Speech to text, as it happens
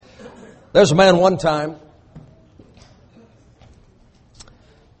There's a man one time,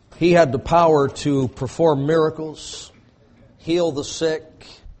 he had the power to perform miracles, heal the sick,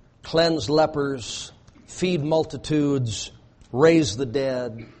 cleanse lepers, feed multitudes, raise the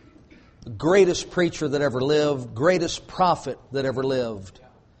dead. The greatest preacher that ever lived, greatest prophet that ever lived.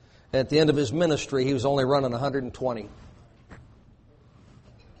 At the end of his ministry, he was only running 120.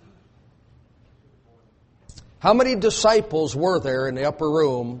 How many disciples were there in the upper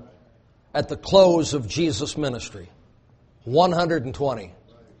room at the close of Jesus' ministry? 120.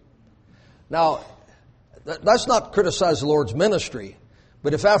 Now, that's not criticize the Lord's ministry,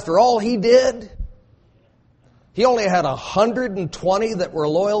 but if after all he did, he only had 120 that were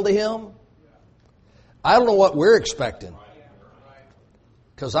loyal to him, I don't know what we're expecting.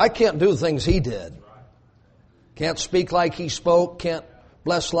 Because I can't do things he did. Can't speak like he spoke, can't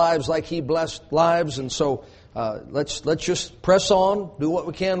bless lives like he blessed lives, and so let's just press on, do what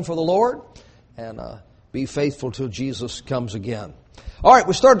we can for the Lord, and be faithful till Jesus comes again. All right,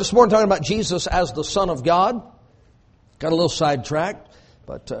 we started this morning talking about Jesus as the Son of God. Got a little sidetracked,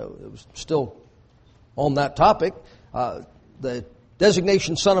 but it was still on that topic. The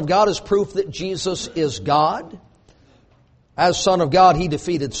designation Son of God is proof that Jesus is God. As Son of God, He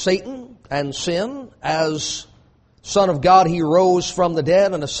defeated Satan and sin. As Son of God, He rose from the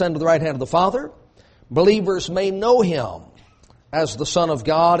dead and ascended to the right hand of the Father. Believers may know Him as the Son of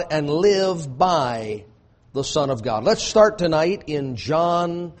God and live by the Son of God. Let's start tonight in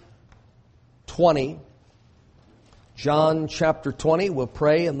John 20. John chapter 20. We'll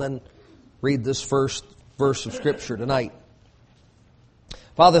pray and then read this first verse of Scripture tonight.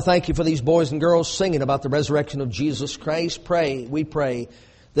 Father, thank you for these boys and girls singing about the resurrection of Jesus Christ. We pray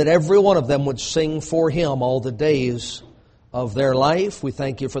that every one of them would sing for Him all the days of their life. We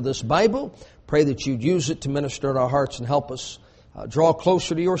thank you for this Bible. Pray that you'd use it to minister to our hearts and help us draw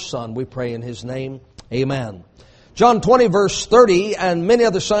closer to your Son. We pray in His name. Amen. John 20 verse 30, and many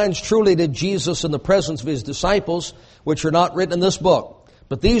other signs truly did Jesus in the presence of His disciples, which are not written in this book.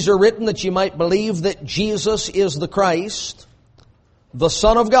 But these are written that you might believe that Jesus is the Christ, the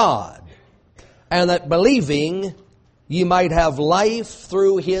Son of God, and that believing ye might have life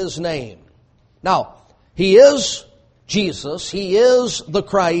through His name. Now, He is Jesus, He is the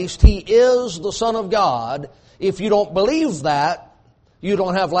Christ, He is the Son of God. If you don't believe that, you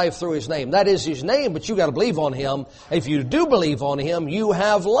don't have life through His name. That is His name, but you got to believe on Him. If you do believe on Him, you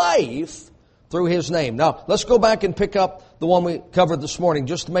have life through His name. Now, let's go back and pick up the one we covered this morning,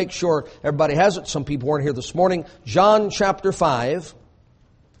 just to make sure everybody has it. Some people weren't here this morning. John chapter 5.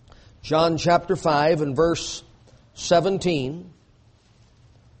 John chapter 5 and verse 17.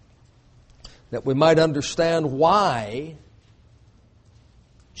 That we might understand why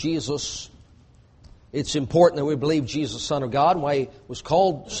it's important that we believe Jesus, Son of God, and why He was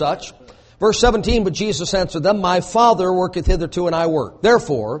called such. Verse 17, but Jesus answered them, my Father worketh hitherto, and I work.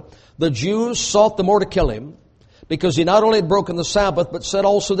 Therefore, the Jews sought the more to kill Him, because He not only had broken the Sabbath, but said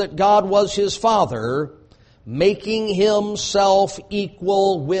also that God was His Father, making Himself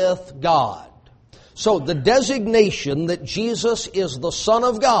equal with God. So the designation that Jesus is the Son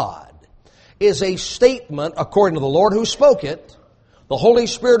of God is a statement, according to the Lord who spoke it, the Holy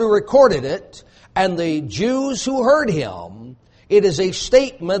Spirit who recorded it, and the Jews who heard Him. It is a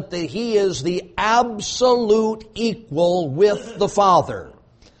statement that He is the absolute equal with the Father.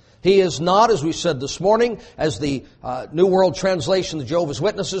 He is not, as we said this morning, as the New World Translation, the Jehovah's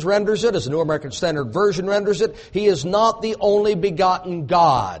Witnesses renders it, as the New American Standard Version renders it, He is not the only begotten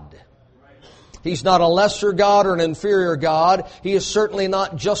God. He's not a lesser God or an inferior God. He is certainly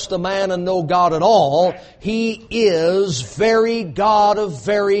not just a man and no God at all. He is very God of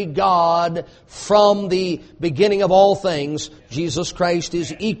very God from the beginning of all things. Jesus Christ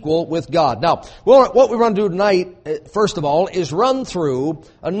is equal with God. Now, what we want to do tonight, first of all, is run through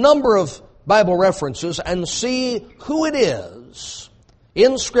a number of Bible references and see who it is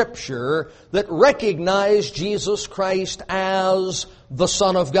in Scripture that recognize Jesus Christ as the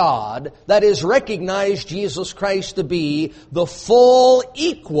Son of God. That is, recognize Jesus Christ to be the full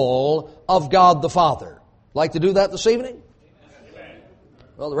equal of God the Father. Like to do that this evening? Amen.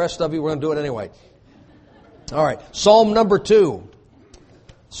 Well, the rest of you, we're going to do it anyway. All right, Psalm number 2.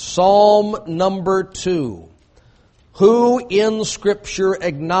 Psalm number 2. Who in Scripture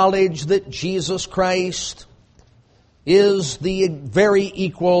acknowledge that Jesus Christ is the very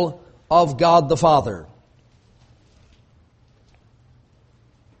equal of God the Father?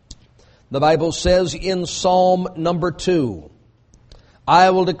 The Bible says in Psalm number 2, I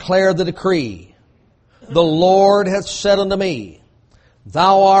will declare the decree. The Lord hath said unto me,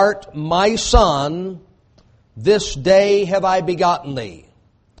 Thou art my Son, this day have I begotten thee.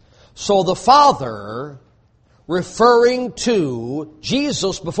 So the Father, referring to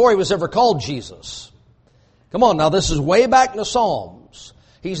Jesus before He was ever called Jesus. Come on now, this is way back in the Psalms.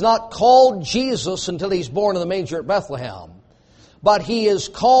 He's not called Jesus until He's born in the manger at Bethlehem. But He is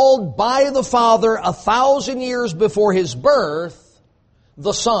called by the Father 1,000 years before His birth,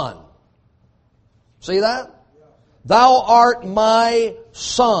 the Son. See that? Thou art my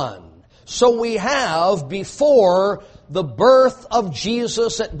Son. So we have, before the birth of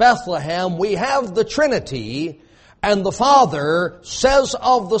Jesus at Bethlehem, we have the Trinity, and the Father says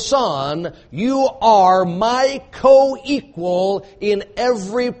of the Son, you are my co-equal in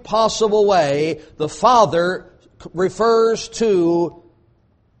every possible way. The Father refers to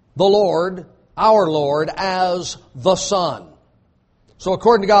the Lord, our Lord, as the Son. So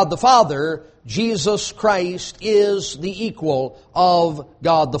according to God the Father, Jesus Christ is the equal of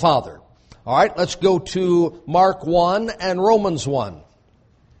God the Father. All right, let's go to Mark 1 and Romans 1.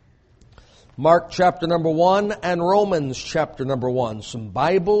 Mark chapter number 1 and Romans chapter number 1. Some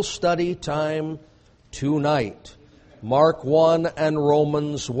Bible study time tonight. Mark 1 and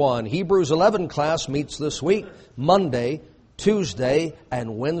Romans 1. Hebrews 11 class meets this week, Monday, Tuesday,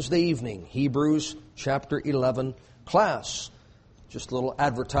 and Wednesday evening. Hebrews chapter 11 class. Just a little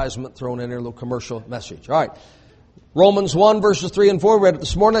advertisement thrown in there, a little commercial message. All right. Romans 1 verses 3 and 4, we read it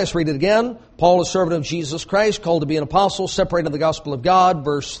this morning. Let's read it again. Paul, a servant of Jesus Christ, called to be an apostle, separated of the gospel of God.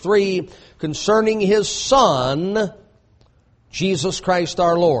 Verse 3, concerning His Son, Jesus Christ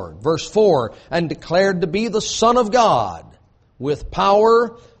our Lord. Verse 4, and declared to be the Son of God, with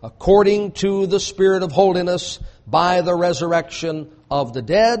power, according to the Spirit of holiness, by the resurrection of the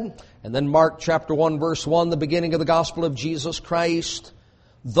dead. And then Mark chapter 1 verse 1, the beginning of the gospel of Jesus Christ,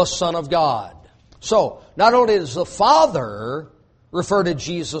 the Son of God. So, not only does the Father refer to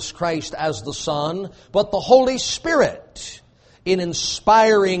Jesus Christ as the Son, but the Holy Spirit, in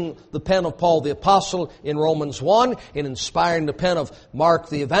inspiring the pen of Paul the Apostle in Romans 1, in inspiring the pen of Mark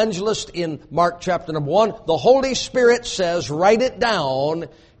the Evangelist in Mark chapter number 1, the Holy Spirit says, write it down,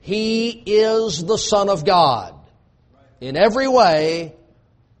 He is the Son of God. In every way,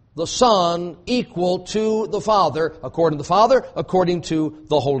 the Son equal to the Father, according to the Father, according to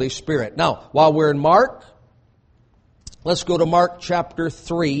the Holy Spirit. Now, while we're in Mark, let's go to Mark chapter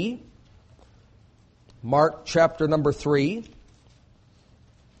 3. Mark chapter number 3.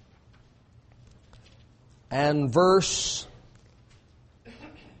 And verse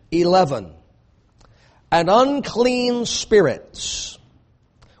 11. And unclean spirits,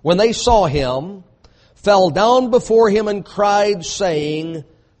 when they saw Him, fell down before Him and cried, saying,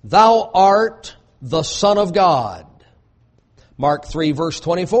 Thou art the Son of God. Mark 3 verse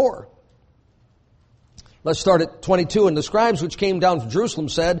 24. Let's start at 22. And the scribes which came down from Jerusalem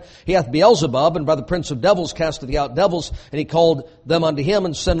said, He hath Beelzebub, and by the prince of devils casteth he out devils. And He called them unto Him,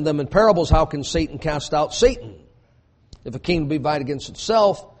 and said unto them in parables, How can Satan cast out Satan? If a kingdom be divided against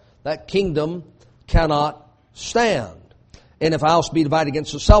itself, that kingdom cannot stand. And if a house be divided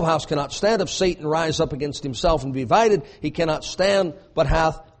against itself, house cannot stand. If Satan rise up against himself and be divided, he cannot stand, but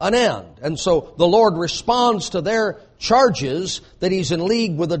hath an end. And so the Lord responds to their charges that He's in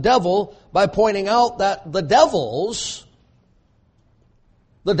league with the devil by pointing out that the devils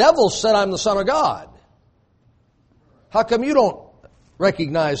said, I'm the Son of God. How come you don't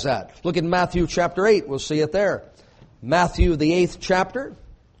recognize that? Look at Matthew chapter 8. We'll see it there. Matthew, the 8th chapter.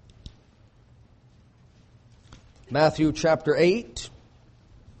 Matthew chapter 8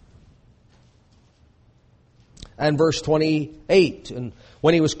 and verse 28. And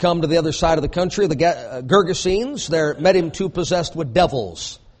when He was come to the other side of the country, the Gergesenes, there met Him two possessed with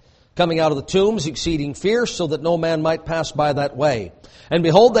devils, coming out of the tombs, exceeding fierce, so that no man might pass by that way. And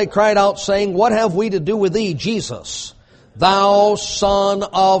behold, they cried out, saying, What have we to do with Thee, Jesus, Thou Son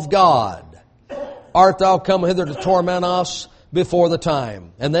of God? Art Thou come hither to torment us before the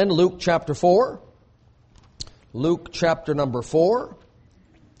time? And then Luke chapter 4. Luke chapter number 4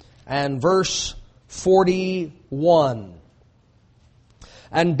 and verse 41.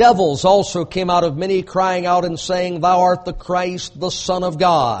 And devils also came out of many, crying out and saying, Thou art the Christ, the Son of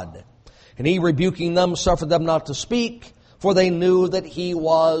God. And He, rebuking them, suffered them not to speak, for they knew that He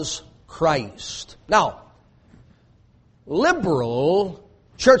was Christ. Now, liberal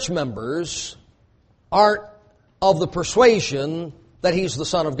church members aren't of the persuasion that He's the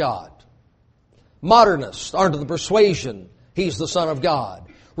Son of God. Modernists aren't of the persuasion He's the Son of God.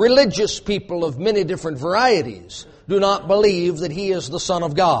 Religious people of many different varieties do not believe that He is the Son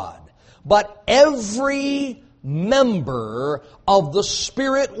of God. But every member of the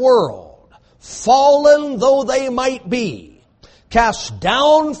spirit world, fallen though they might be, cast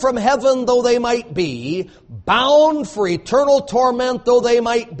down from heaven though they might be, bound for eternal torment though they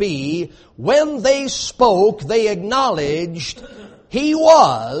might be, when they spoke, they acknowledged He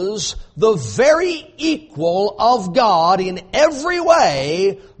was the very equal of God in every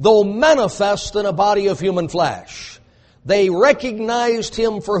way, though manifest in a body of human flesh. They recognized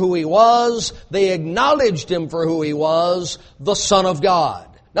Him for who He was. They acknowledged Him for who He was, the Son of God.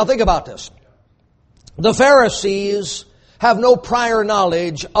 Now think about this. The Pharisees have no prior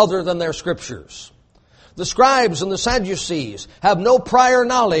knowledge other than their Scriptures. The scribes and the Sadducees have no prior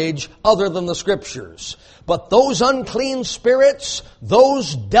knowledge other than the Scriptures. But those unclean spirits,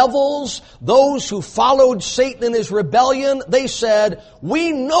 those devils, those who followed Satan in his rebellion, they said,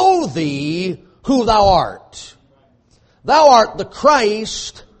 "We know Thee who Thou art. Thou art the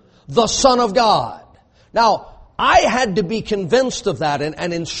Christ, the Son of God." Now, I had to be convinced of that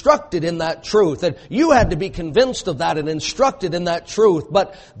and instructed in that truth. And you had to be convinced of that and instructed in that truth.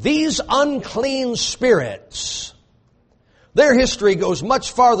 But these unclean spirits, their history goes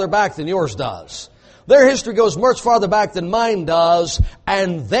much farther back than yours does. Their history goes much farther back than mine does.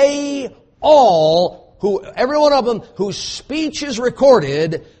 And they all, every one of them whose speech is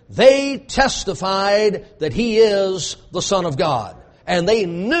recorded, they testified that He is the Son of God. And they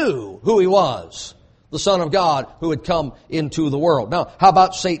knew who He was. The Son of God who had come into the world. Now, how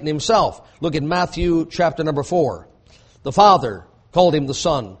about Satan himself? Look at Matthew chapter number 4. The Father called Him the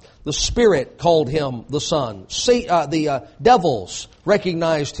Son. The Spirit called Him the Son. The devils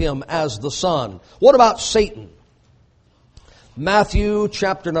recognized Him as the Son. What about Satan? Matthew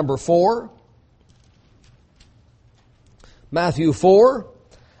chapter number 4. Matthew 4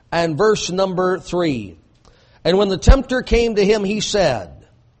 and verse number 3. And when the tempter came to him, he said,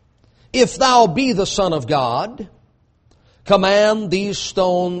 "If thou be the Son of God, command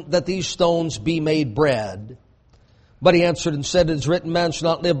that these stones be made bread." But he answered and said, "It is written, man shall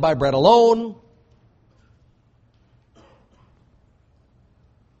not live by bread alone."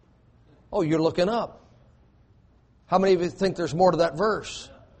 Oh, you're looking up. How many of you think there's more to that verse?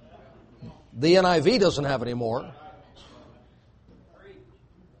 The NIV doesn't have any more.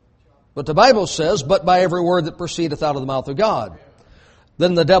 But the Bible says, "But by every word that proceedeth out of the mouth of God."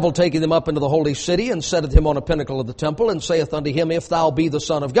 Then the devil taketh him up into the holy city, and setteth him on a pinnacle of the temple, and saith unto him, "If thou be the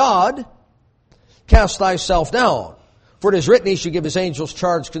Son of God, cast thyself down. For it is written, He shall give His angels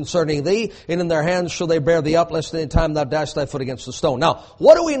charge concerning thee, and in their hands shall they bear thee up, lest any time thou dash thy foot against the stone." Now,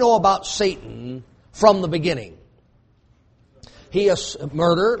 what do we know about Satan from the beginning? He is a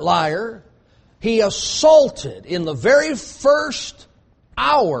murderer, liar. He assaulted in the very first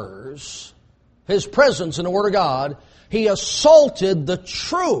hours his presence in the Word of God. He assaulted the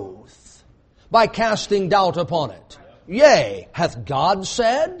truth by casting doubt upon it. Yea, hath God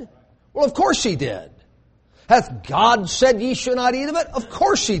said? Well, of course He did. Hath God said ye should not eat of it? Of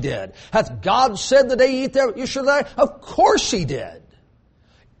course He did. Hath God said the day ye eat thereof you should die? Of course He did.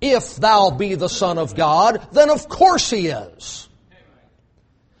 If thou be the Son of God, then of course He is.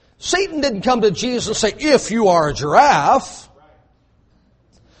 Satan didn't come to Jesus and say, "If you are a giraffe."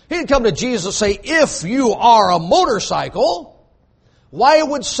 He didn't come to Jesus and say, "If you are a motorcycle." Why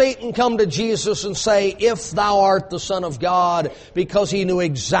would Satan come to Jesus and say, "If thou art the Son of God"? Because he knew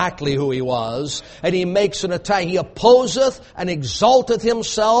exactly who He was. And he makes an attack. He opposeth and exalteth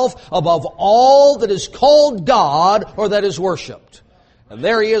himself above all that is called God or that is worshipped. And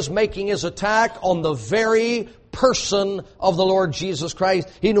there he is making his attack on the very person of the Lord Jesus Christ.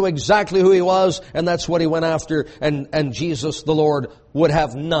 He knew exactly who He was, and that's what he went after, and Jesus the Lord would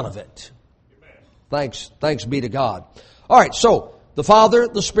have none of it. Thanks be to God. All right, so the Father,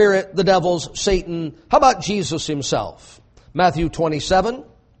 the Spirit, the devils, Satan. How about Jesus Himself? Matthew 27.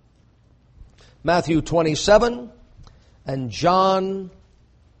 Matthew 27 and John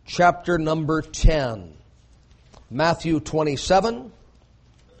chapter number 10. Matthew 27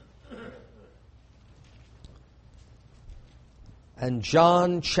 and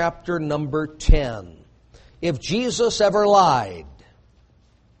John chapter number 10. If Jesus ever lied,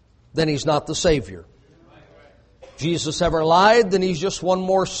 then He's not the Savior. If Jesus ever lied, then He's just one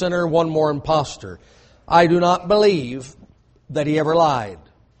more sinner, one more imposter. I do not believe that He ever lied.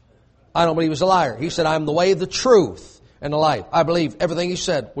 I don't believe He's a liar. He said, "I am the way, the truth, and the life." I believe everything He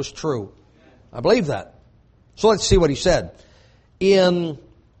said was true. I believe that. So let's see what He said. In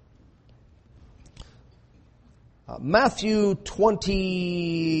Matthew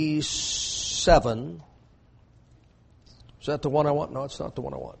 27. Is that the one I want? No, it's not the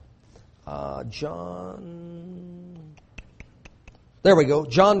one I want. John. There we go.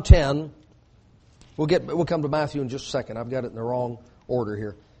 John 10. We'll come to Matthew in just a second. I've got it in the wrong order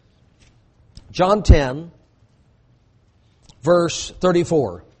here. John 10, verse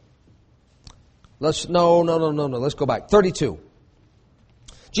 34. Let's go back. 32.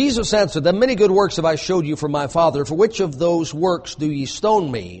 Jesus answered them, Many good works have I showed you from my Father. For which of those works do ye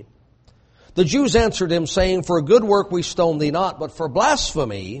stone me? The Jews answered him, saying, For a good work we stone thee not, but for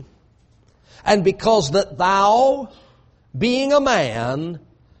blasphemy, and because that thou, being a man,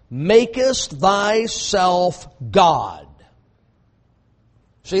 makest thyself God.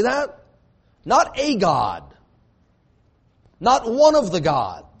 See that? Not a God. Not one of the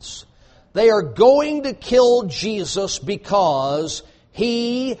gods. They are going to kill Jesus because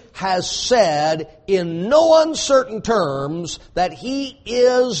He has said in no uncertain terms that He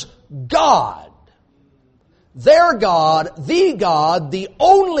is God. Their God, the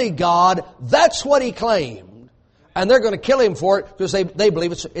only God, that's what He claimed. And they're going to kill Him for it because they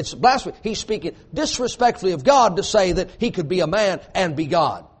believe it's blasphemy. He's speaking disrespectfully of God to say that He could be a man and be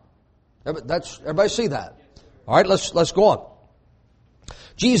God. Everybody see that? All right, let's go on.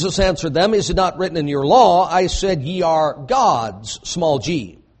 Jesus answered them, Is it not written in your law, I said ye are gods, small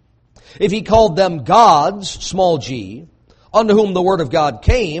g. If He called them gods, small g, unto whom the word of God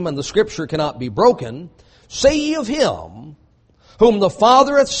came, and the scripture cannot be broken, say ye of Him, whom the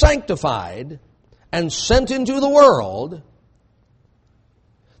Father hath sanctified, and sent into the world,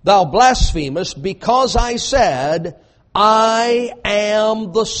 Thou blasphemest, because I said, I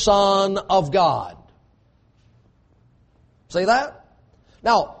am the Son of God. See that?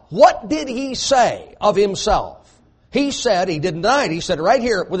 Now, what did He say of Himself? He said, He didn't deny it, He said it right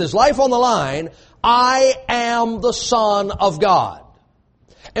here with His life on the line, I am the Son of God.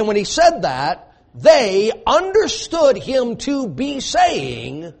 And when He said that, they understood Him to be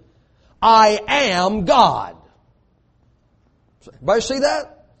saying, I am God. Everybody see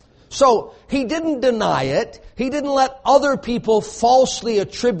that? So, He didn't deny it. He didn't let other people falsely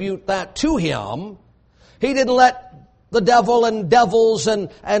attribute that to Him. He didn't let the devil and devils and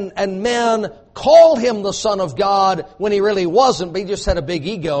men call Him the Son of God when He really wasn't, but He just had a big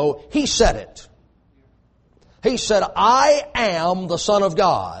ego. He said it. He said, I am the Son of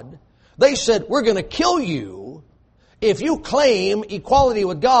God. They said, we're going to kill you if you claim equality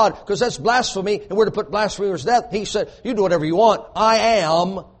with God, because that's blasphemy, and we're to put blasphemers to death. He said, you do whatever you want. I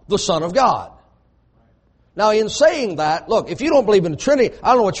am the Son of God. Now, in saying that, look, if you don't believe in the Trinity, I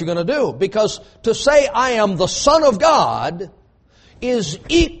don't know what you're going to do. Because to say I am the Son of God is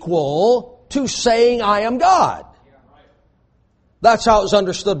equal to saying I am God. That's how it was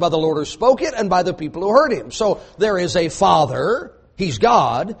understood by the Lord who spoke it and by the people who heard Him. So there is a Father, He's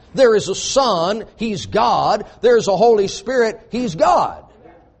God. There is a Son, He's God. There is a Holy Spirit, He's God.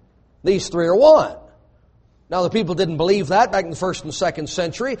 These three are one. Now, the people didn't believe that back in the 1st and 2nd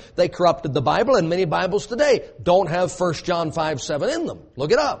century. They corrupted the Bible, and many Bibles today don't have 1 John 5:7 in them.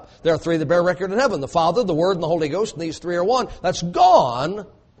 Look it up. There are three that bear record in heaven: the Father, the Word, and the Holy Ghost, and these three are one. That's gone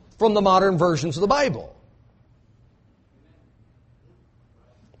from the modern versions of the Bible.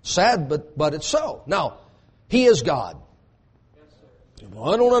 Sad, but it's so. Now, He is God.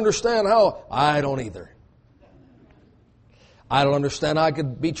 Well, I don't understand how. I don't either. I don't understand how I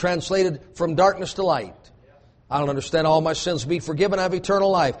could be translated from darkness to light. I don't understand how all my sins be forgiven. I have eternal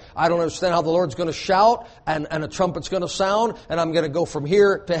life. I don't understand how the Lord's going to shout and a trumpet's going to sound and I'm going to go from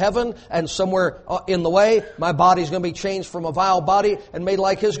here to heaven, and somewhere in the way my body's going to be changed from a vile body and made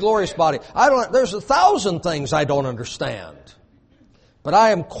like His glorious body. There's 1,000 things I don't understand. But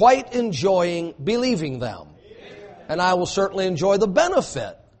I am quite enjoying believing them. And I will certainly enjoy the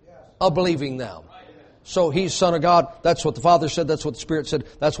benefit of believing them. So He's Son of God. That's what the Father said. That's what the Spirit said.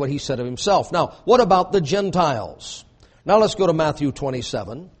 That's what He said of Himself. Now, what about the Gentiles? Now let's go to Matthew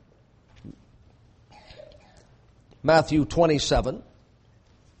 27. Matthew 27.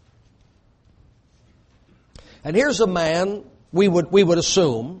 And here's a man, we would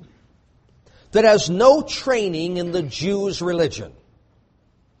assume, that has no training in the Jews' religion.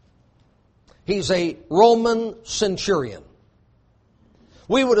 He's a Roman centurion.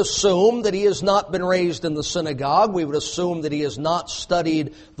 We would assume that he has not been raised in the synagogue. We would assume that he has not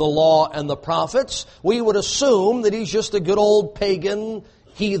studied the law and the prophets. We would assume that he's just a good old pagan,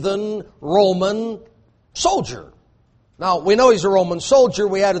 heathen, Roman soldier. Now, we know he's a Roman soldier.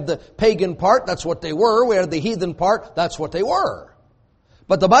 We added the pagan part. That's what they were. We added the heathen part. That's what they were.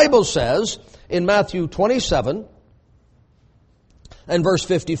 But the Bible says in Matthew 27 and verse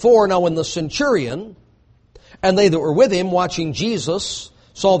 54, Now when the centurion and they that were with him watching Jesus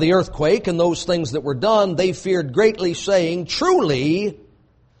saw the earthquake and those things that were done, they feared greatly, saying, Truly,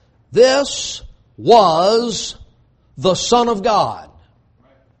 this was the Son of God.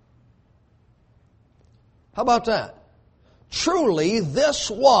 How about that? Truly, this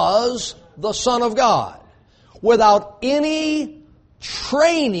was the Son of God. without any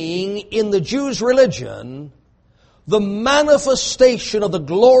training in the Jews' religion, the manifestation of the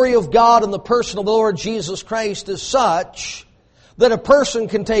glory of God in the person of the Lord Jesus Christ is such that a person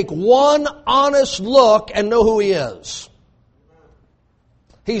can take one honest look and know who He is.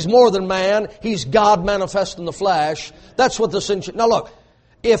 He's more than man. He's God manifest in the flesh. That's what the centurion... Now look,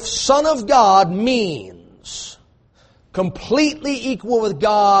 if Son of God means completely equal with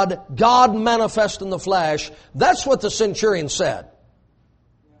God, God manifest in the flesh, that's what the centurion said.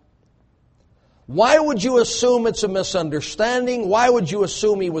 Why would you assume it's a misunderstanding? Why would you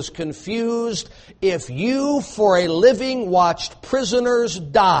assume he was confused if you, for a living, watched prisoners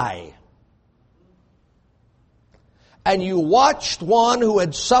die? And you watched one who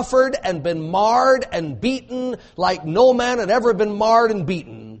had suffered and been marred and beaten like no man had ever been marred and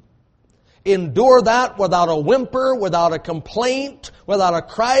beaten, endure that without a whimper, without a complaint, without a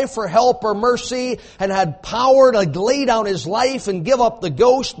cry for help or mercy, and had power to lay down his life and give up the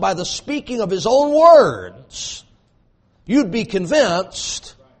ghost by the speaking of his own words, you'd be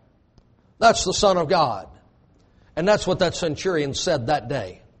convinced that's the Son of God. And that's what that centurion said that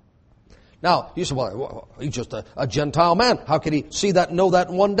day. Now, you say, well, he's just a Gentile man. How could he see that and know that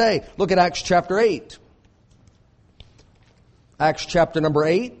in one day? Look at Acts chapter 8. Acts chapter number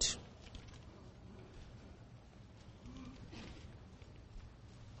 8.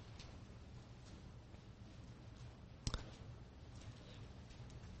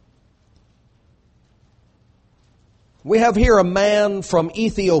 We have here a man from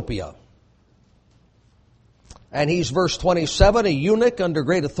Ethiopia. And he's verse 27, a eunuch under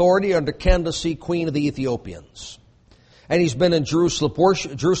great authority under Candace, queen of the Ethiopians. And he's been in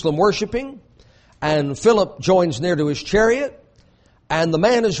Jerusalem worshiping. And Philip joins near to his chariot. And the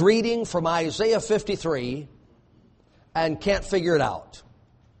man is reading from Isaiah 53 and can't figure it out.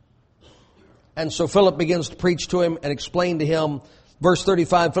 And so Philip begins to preach to him and explain to him. Verse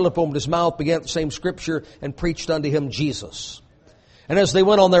 35, Philip opened his mouth, began at the same scripture, and preached unto him Jesus. And as they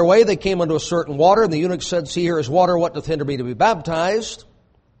went on their way, they came unto a certain water, and the eunuch said, See, here is water, what doth hinder me to be baptized?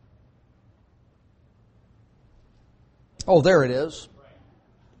 Oh, there it is.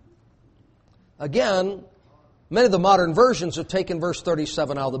 Again, many of the modern versions have taken verse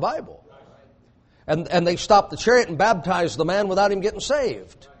 37 out of the Bible. And they stopped the chariot and baptized the man without him getting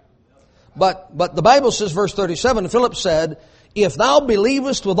saved. But the Bible says, verse 37, Philip said, If thou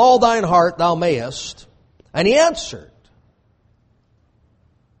believest with all thine heart, thou mayest. And he answered.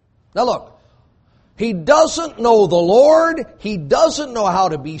 Now look, he doesn't know the Lord. He doesn't know how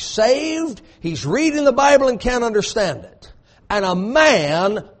to be saved. He's reading the Bible and can't understand it. And a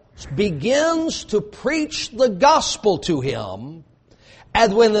man begins to preach the gospel to him.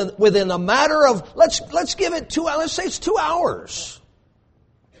 And within a matter of, let's give it let's say it's 2 hours.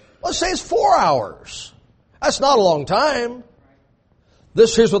 Let's say it's 4 hours. That's not a long time.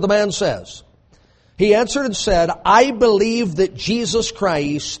 Here's what the man says. He answered and said, I believe that Jesus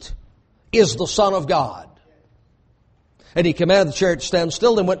Christ is the Son of God. And he commanded the chariot to stand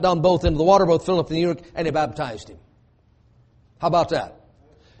still, and went down both into the water, both Philip and the eunuch, and he baptized him. How about that?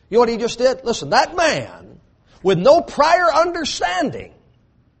 You know what he just did? Listen, that man, with no prior understanding,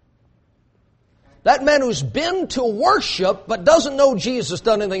 that man who's been to worship but doesn't know Jesus,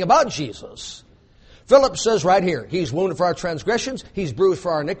 done anything about Jesus, Philip says right here, He's wounded for our transgressions, He's bruised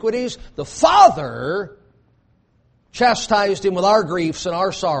for our iniquities. The Father chastised Him with our griefs and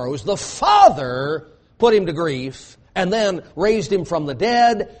our sorrows. The Father put Him to grief and then raised Him from the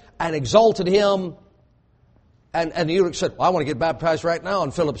dead and exalted Him. And the eunuch said, well, I want to get baptized right now.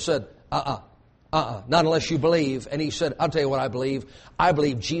 And Philip said, not unless you believe. And he said, I'll tell you what I believe. I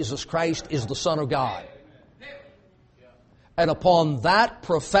believe Jesus Christ is the Son of God. And upon that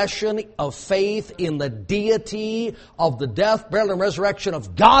profession of faith in the deity of the death, burial, and resurrection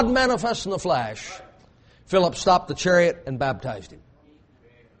of God manifest in the flesh, Philip stopped the chariot and baptized him.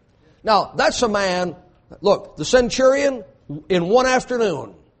 Now, that's a man, look, the centurion, in one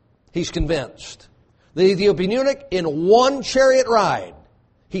afternoon, he's convinced. The Ethiopian eunuch, in one chariot ride,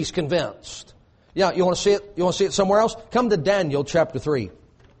 he's convinced. Yeah, you want to see it? You want to see it somewhere else? Come to Daniel chapter 3.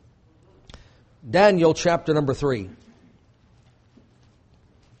 Daniel chapter number 3.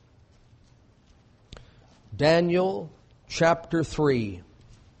 Daniel chapter 3.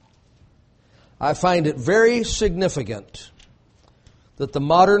 I find it very significant that the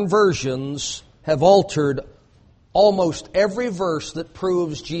modern versions have altered almost every verse that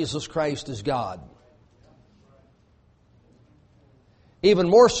proves Jesus Christ is God. Even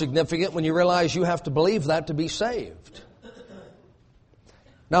more significant when you realize you have to believe that to be saved.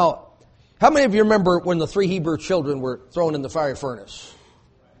 Now, how many of you remember when the 3 Hebrew children were thrown in the fiery furnace?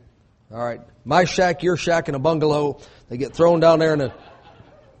 All right, my shack, your shack, and a bungalow. They get thrown down there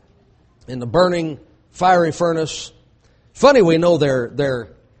in the burning, fiery furnace. Funny, we know their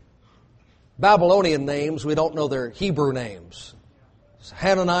Babylonian names. We don't know their Hebrew names. It's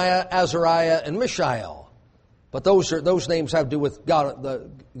Hananiah, Azariah, and Mishael. But those names have to do with God, the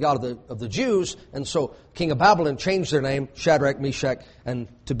God of the Jews, and so King of Babylon changed their name, Shadrach, Meshach, and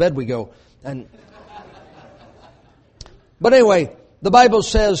to bed we go. But anyway, the Bible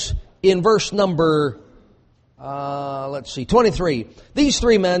says in verse number 23. These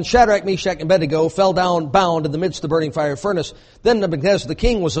three men, Shadrach, Meshach, and Abednego, fell down bound in the midst of the burning fire furnace. Then Nebuchadnezzar the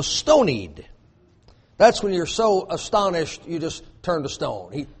king was astonied. That's when you're so astonished, you just turn to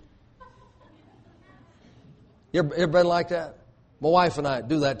stone. You ever been like that? My wife and I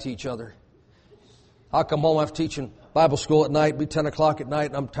do that to each other. I'll come home after teaching Bible school at night, be 10 o'clock at night,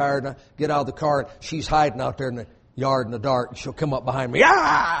 and I'm tired, and I get out of the car, and she's hiding out there in the yard in the dark, and she'll come up behind me,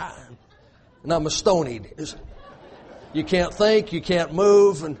 ah! And I'm astonied. You can't think, you can't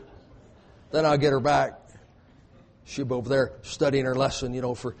move, and then I'll get her back. She'll be over there studying her lesson,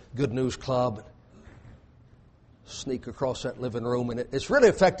 for Good News Club. Sneak across that living room, and it's really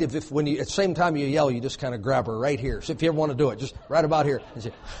effective if when you, at the same time you yell, you just kind of grab her right here. So if you ever want to do it, just right about here. And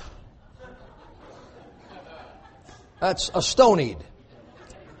say, that's astonied.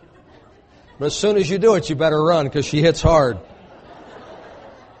 But as soon as you do it, you better run because she hits hard.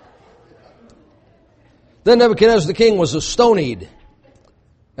 Then Nebuchadnezzar the king was astonied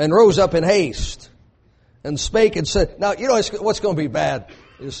and rose up in haste and spake and said, now, what's going to be bad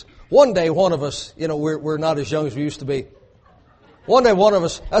is one day one of us, we're not as young as we used to be. One day one of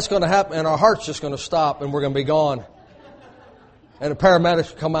us, that's going to happen, and our heart's just going to stop and we're going to be gone. And the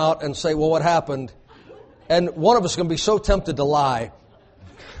paramedics come out and say, well, what happened? And one of us is going to be so tempted to lie.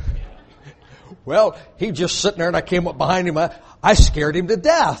 Well, he's just sitting there and I came up behind him. I scared him to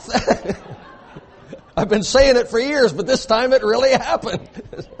death. I've been saying it for years, but this time it really happened.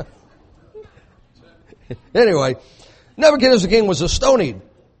 Anyway, Nebuchadnezzar the king was astonied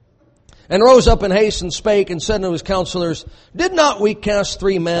and rose up in haste and spake and said unto his counselors, did not we cast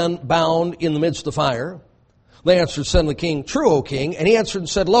 3 men bound in the midst of the fire? They answered, said the king, true, O king. And he answered and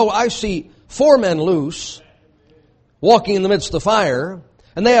said, lo, I see 4 men loose, walking in the midst of the fire,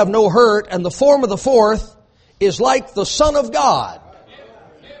 and they have no hurt, and the form of the 4th is like the Son of God.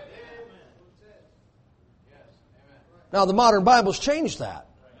 Now the modern Bible's changed that.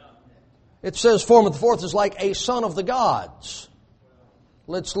 It says form of the 4th is like a son of the gods.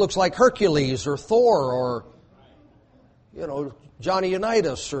 It looks like Hercules or Thor or, Johnny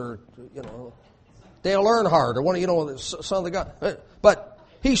Unitas or, Dale Earnhardt or one of, the son of the God. But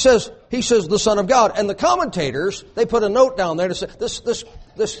he says the Son of God. And the commentators, they put a note down there to say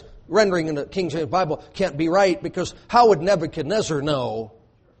this rendering in the King James Bible can't be right because how would Nebuchadnezzar know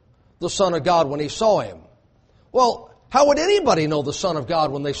the Son of God when he saw him? Well, how would anybody know the Son of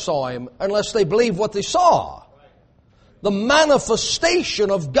God when they saw him unless they believed what they saw? The manifestation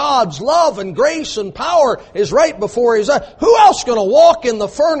of God's love and grace and power is right before his eyes. Who else going to walk in the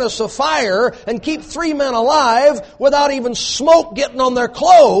furnace of fire and keep 3 men alive without even smoke getting on their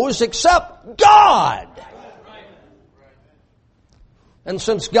clothes except God? And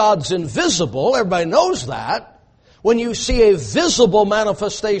since God's invisible, everybody knows that. When you see a visible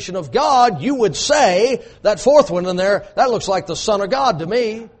manifestation of God, you would say, that 4th one in there, that looks like the Son of God to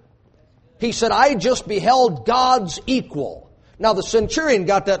me. He said, I just beheld God's equal. Now the centurion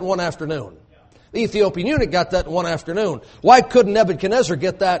got that in one afternoon. The Ethiopian eunuch got that in one afternoon. Why couldn't Nebuchadnezzar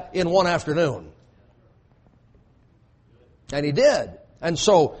get that in one afternoon? And he did. And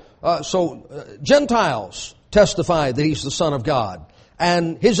so Gentiles testify that he's the Son of God.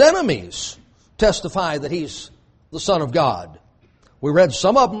 And his enemies testify that he's the Son of God. We read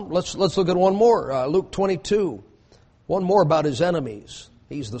some of them. Let's look at one more. Luke 22. One more about his enemies.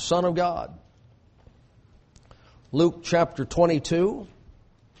 He's the Son of God. Luke chapter 22.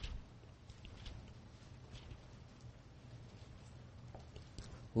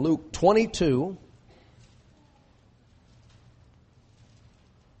 Luke 22.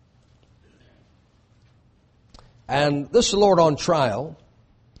 And this is the Lord on trial.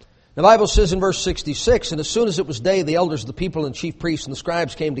 The Bible says in verse 66, and as soon as it was day, the elders of the people and chief priests and the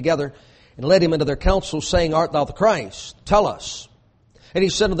scribes came together and led him into their council, saying, art thou the Christ? Tell us. And he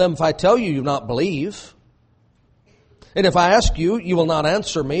said to them, if I tell you, you will not believe. And if I ask you, you will not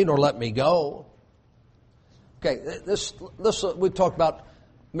answer me, nor let me go. Okay, this we've talked about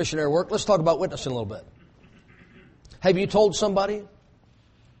missionary work. Let's talk about witnessing a little bit. Have you told somebody?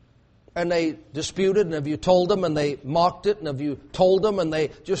 And they disputed, and have you told them, and they mocked it, and have you told them, and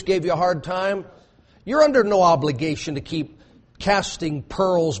they just gave you a hard time? You're under no obligation to keep casting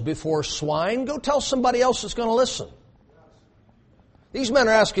pearls before swine. Go tell somebody else that's going to listen. These men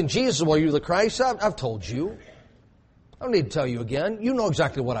are asking Jesus, well, are you the Christ? I've told you. I don't need to tell you again. You know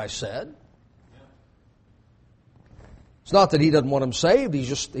exactly what I said. It's not that he doesn't want them saved.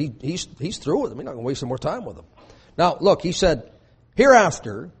 He's through with them. He's not going to waste any more time with them. Now, look, he said,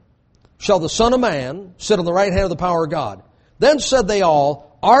 hereafter shall the Son of Man sit on the right hand of the power of God. Then said they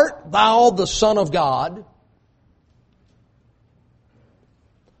all, art thou the Son of God?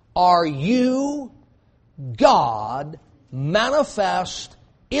 Are you God manifest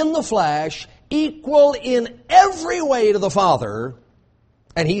in the flesh, equal in every way to the Father?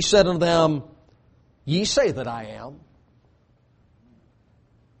 And he said unto them, ye say that I am.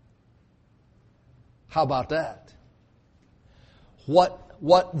 How about that?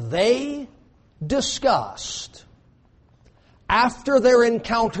 What they discussed after their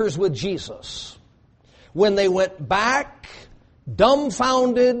encounters with Jesus, when they went back,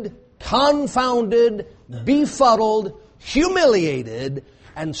 dumbfounded, confounded, befuddled, humiliated,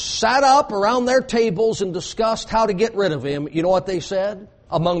 and sat up around their tables and discussed how to get rid of him, you know what they said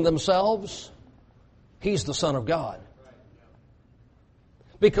among themselves? He's the Son of God.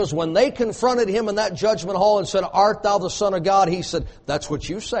 Because when they confronted him in that judgment hall and said, art thou the Son of God? He said, that's what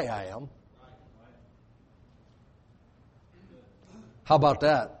you say I am. How about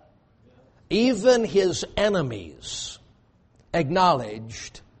that? Even his enemies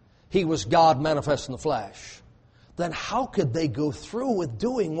acknowledged he was God manifest in the flesh. Then how could they go through with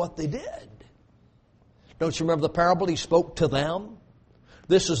doing what they did? Don't you remember the parable? He spoke to them.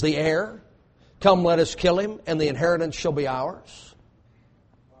 This is the heir. Come, let us kill him, and the inheritance shall be ours.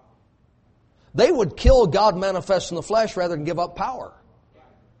 They would kill God manifest in the flesh rather than give up power.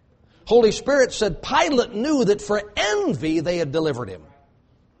 Holy Spirit said Pilate knew that for envy they had delivered him.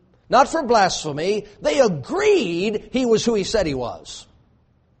 Not for blasphemy. They agreed he was who he said he was.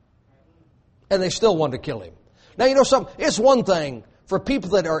 And they still wanted to kill him. Now you know something? It's one thing for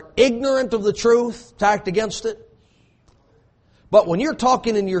people that are ignorant of the truth to act against it. But when you're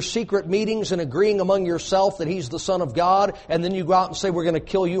talking in your secret meetings and agreeing among yourself that he's the Son of God, and then you go out and say, we're going to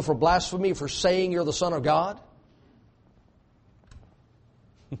kill you for blasphemy, for saying you're the Son of God.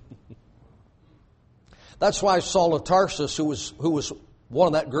 That's why Saul of Tarsus, who was one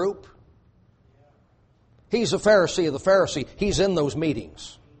of that group, he's a Pharisee of the Pharisee. He's in those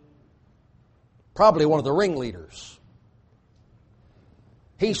meetings. Probably one of the ringleaders.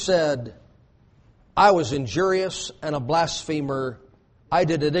 He said, I was injurious and a blasphemer. I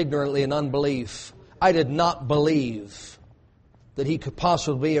did it ignorantly in unbelief. I did not believe that he could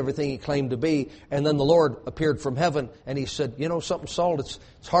possibly be everything he claimed to be. And then the Lord appeared from heaven and he said, you know something, Saul, it's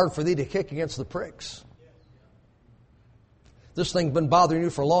hard for thee to kick against the pricks. This thing's been bothering you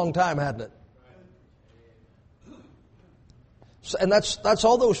for a long time, hasn't it? And that's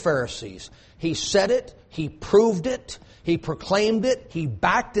all those Pharisees. He said it, he proved it, he proclaimed it, he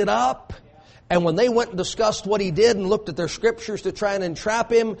backed it up. And when they went and discussed what he did and looked at their scriptures to try and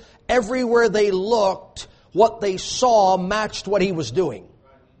entrap him, everywhere they looked, what they saw matched what he was doing.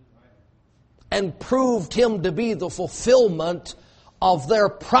 And proved him to be the fulfillment of their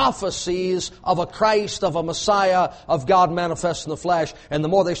prophecies of a Christ, of a Messiah, of God manifest in the flesh. And the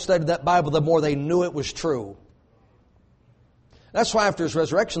more they studied that Bible, the more they knew it was true. That's why after his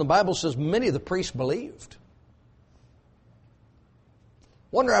resurrection, the Bible says many of the priests believed.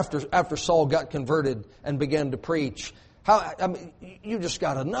 Wonder after Saul got converted and began to preach, you just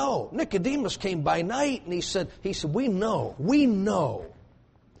got to know. Nicodemus came by night and he said, we know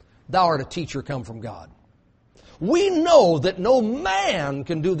thou art a teacher come from God. We know that no man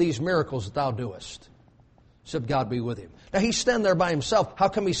can do these miracles that thou doest, except God be with him. Now he's standing there by himself. How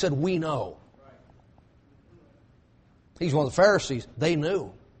come he said, we know? He's one of the Pharisees. They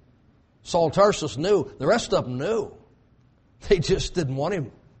knew. Saul of Tarsus knew. The rest of them knew. They just didn't want him.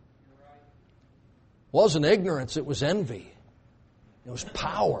 It wasn't ignorance, it was envy. It was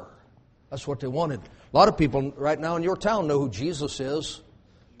power. That's what they wanted. A lot of people right now in your town know who Jesus is,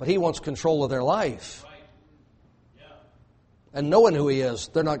 but he wants control of their life. And knowing who he is,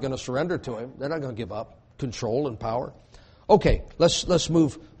 they're not going to surrender to him. They're not going to give up control and power. Okay, let's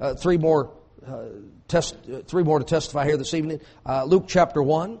move three more to testify here this evening. Luke chapter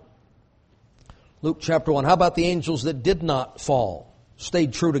 1. Luke chapter 1. How about the angels that did not fall,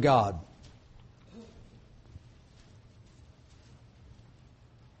 stayed true to God?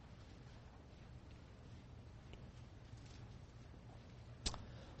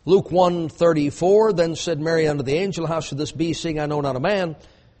 Luke 1:34, then said Mary unto the angel, how should this be, seeing I know not a man?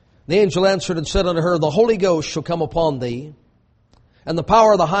 The angel answered and said unto her, the Holy Ghost shall come upon thee, and the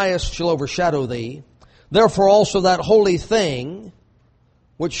power of the highest shall overshadow thee. Therefore also that holy thing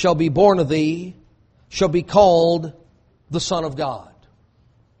which shall be born of thee shall be called the Son of God.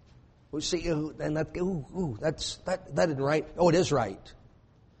 We see, and that isn't right. Oh, it is right.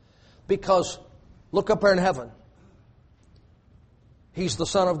 Because look up there in heaven. He's the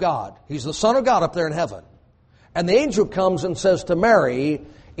Son of God. He's the Son of God up there in heaven. And the angel comes and says to Mary,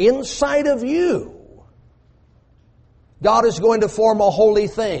 inside of you, God is going to form a holy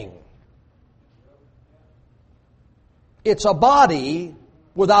thing. It's a body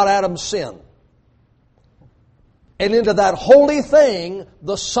without Adam's sin. And into that holy thing,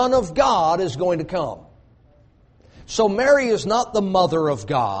 the Son of God is going to come. So Mary is not the mother of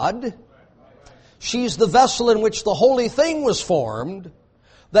God. She's the vessel in which the holy thing was formed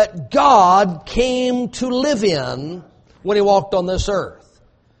that God came to live in when He walked on this earth.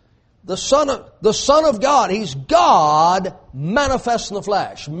 The Son of God, He's God manifest in the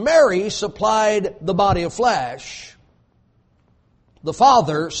flesh. Mary supplied the body of flesh. The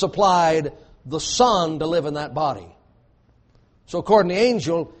Father supplied the Son to live in that body. So according to the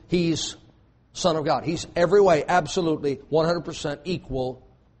angel, He's Son of God. He's every way absolutely 100% equal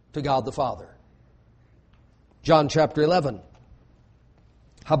to God the Father. John chapter 11.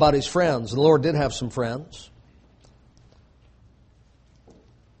 How about His friends? The Lord did have some friends.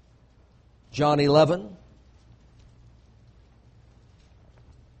 John 11.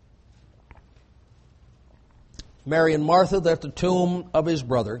 Mary and Martha, they're at the tomb of his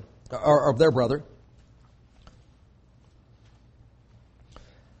brother, or of their brother.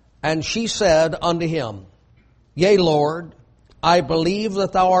 And she said unto him, Yea, Lord, I believe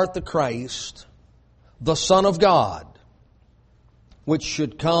that thou art the Christ, the Son of God, which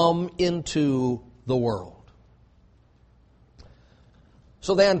should come into the world.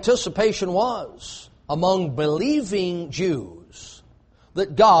 So the anticipation was among believing Jews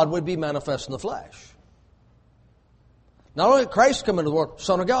that God would be manifest in the flesh. Not only did Christ come into the world,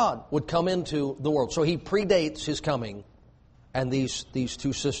 Son of God would come into the world. So He predates His coming, and these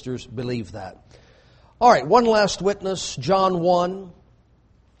two sisters believe that. All right, one last witness, John 1.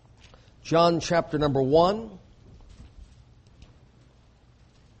 John chapter number 1.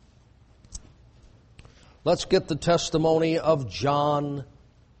 Let's get the testimony of John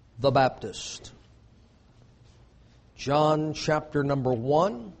the Baptist. John chapter number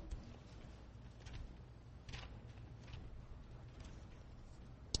 1.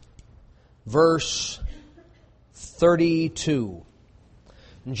 Verse 32.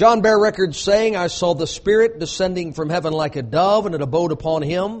 And John bare record saying, I saw the Spirit descending from heaven like a dove, and it abode upon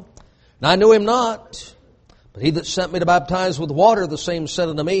Him. And I knew Him not, but He that sent me to baptize with water, the same said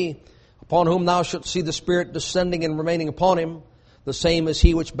unto me, Upon whom thou shalt see the Spirit descending and remaining upon Him, the same is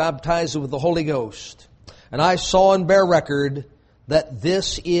He which baptizeth with the Holy Ghost. And I saw and bear record that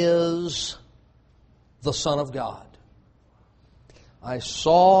this is the Son of God. I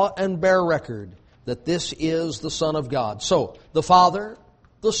saw and bear record that this is the Son of God. So, the Father,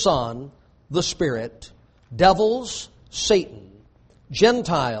 the Son, the Spirit, devils, Satan,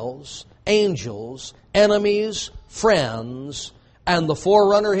 Gentiles, angels, enemies, friends, and the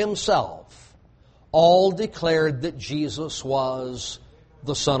forerunner Himself, all declared that Jesus was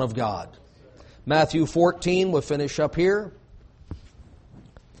the Son of God. Matthew 14, we'll finish up here.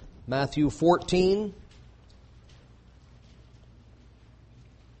 Matthew 14.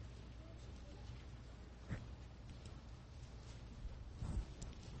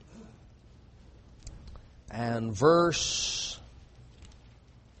 And verse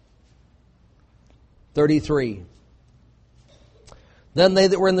 33. Then they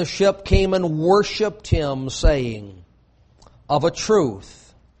that were in the ship came and worshipped Him, saying, Of a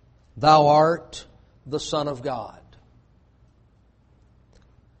truth, thou art the Son of God.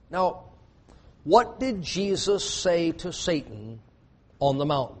 Now, what did Jesus say to Satan on the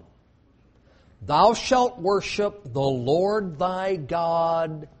mountain? Thou shalt worship the Lord thy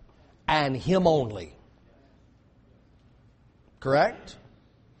God and Him only. Correct?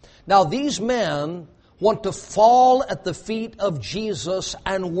 Now these men want to fall at the feet of Jesus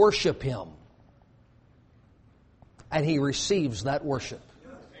and worship Him. And He receives that worship.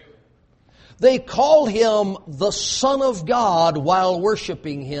 They call Him the Son of God while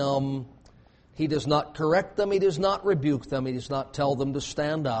worshiping Him. He does not correct them. He does not rebuke them. He does not tell them to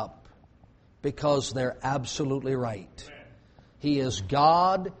stand up, because they're absolutely right. He is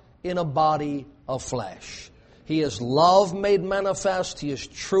God in a body of flesh. He is love made manifest. He is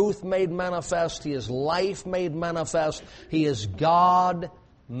truth made manifest. He is life made manifest. He is God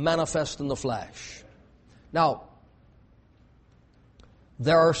manifest in the flesh. Now,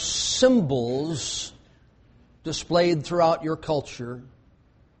 there are symbols displayed throughout your culture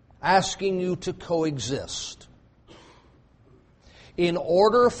asking you to coexist. In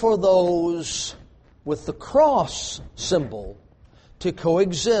order for those with the cross symbol to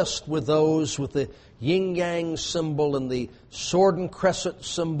coexist with those with the yin-yang symbol and the sword and crescent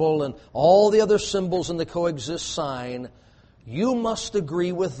symbol and all the other symbols in the coexist sign, you must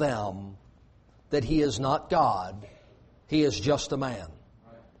agree with them that He is not God, He is just a man.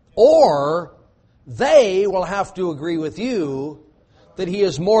 Or they will have to agree with you that He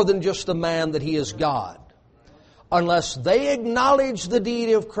is more than just a man, that He is God. Unless they acknowledge the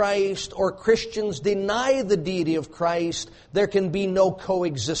deity of Christ or Christians deny the deity of Christ, there can be no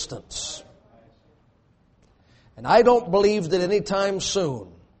coexistence. And I don't believe that anytime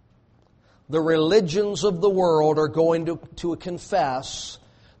soon the religions of the world are going to confess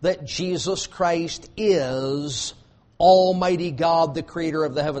that Jesus Christ is Almighty God, the Creator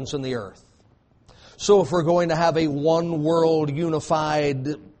of the heavens and the earth. So if we're going to have a one world unified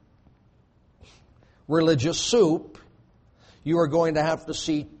religious soup, you are going to have to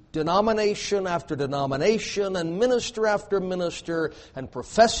see denomination after denomination and minister after minister and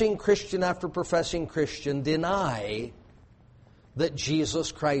professing Christian after professing Christian deny that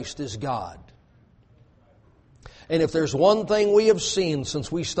Jesus Christ is God. And if there's one thing we have seen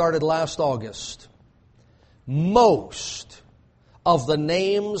since we started last August, most of the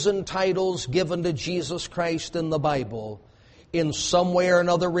names and titles given to Jesus Christ in the Bible in some way or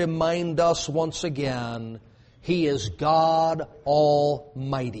another remind us once again, He is God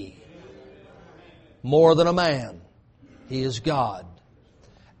Almighty. More than a man, He is God.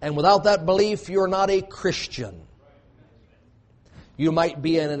 And without that belief, you're not a Christian. You might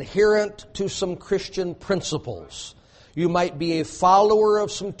be an adherent to some Christian principles. You might be a follower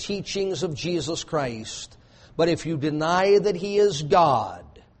of some teachings of Jesus Christ. But if you deny that He is God,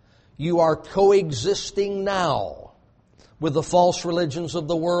 you are coexisting now with the false religions of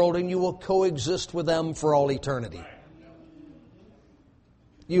the world, and you will coexist with them for all eternity.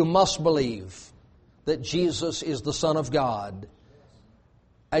 You must believe that Jesus is the Son of God,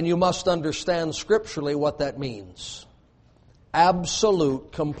 and you must understand scripturally what that means.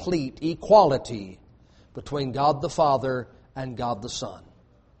 Absolute, complete equality between God the Father and God the Son.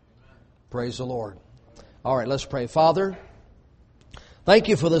 Praise the Lord. All right, let's pray. Father, thank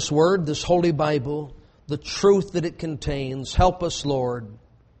You for this Word, this Holy Bible, the truth that it contains. Help us, Lord,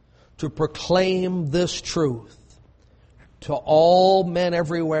 to proclaim this truth to all men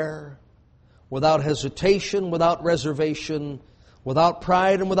everywhere, without hesitation, without reservation, without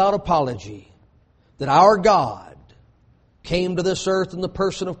pride and without apology, that our God came to this earth in the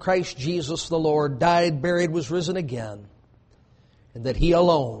person of Christ Jesus the Lord, died, buried, was risen again, and that He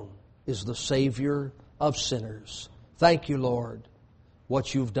alone is the Savior of sinners. Thank You, Lord,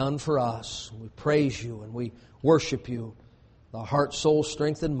 what You've done for us. We praise You and we worship You. The heart, soul,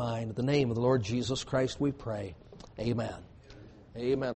 strength, and mind. In the name of the Lord Jesus Christ we pray. Amen. Amen.